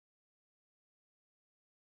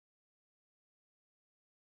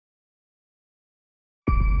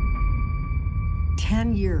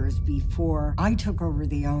10 years before I took over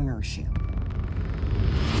the ownership.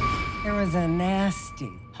 There was a nasty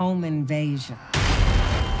home invasion.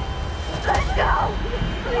 Let's go!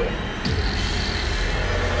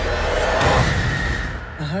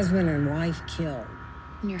 A husband and wife killed.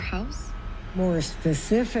 In your house? More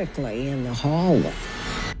specifically, in the hallway.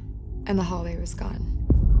 And the hallway was gone.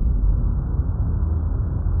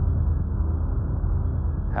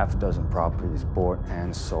 Half a dozen properties bought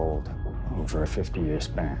and sold over a 50-year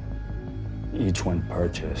span. Each one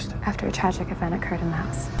purchased After a tragic event occurred in the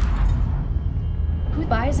house. Who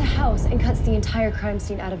buys a house and cuts the entire crime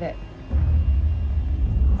scene out of it?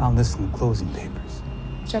 Found this in the closing papers.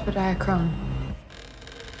 Jebediah Crone.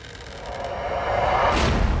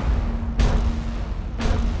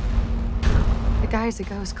 The guy's a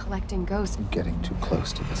ghost collecting ghosts. I'm getting too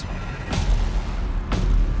close to this one.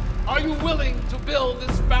 Are you willing to build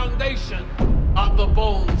this foundation on the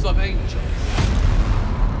bones of angels?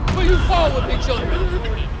 Will you fall with me, children?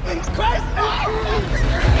 Christ,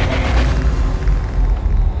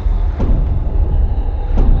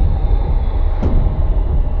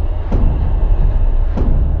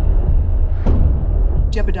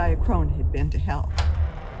 Jebediah Crone had been to hell,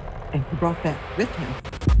 and he brought back with him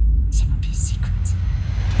some of his secrets.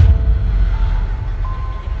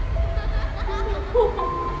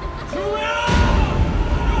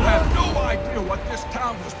 You have no idea what this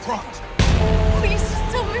town has promised. Please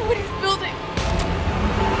just tell me what he's building.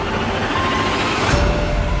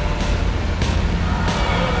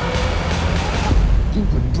 You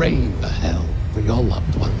would brave a hell for your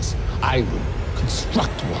loved ones. I would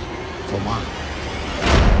construct one for mine.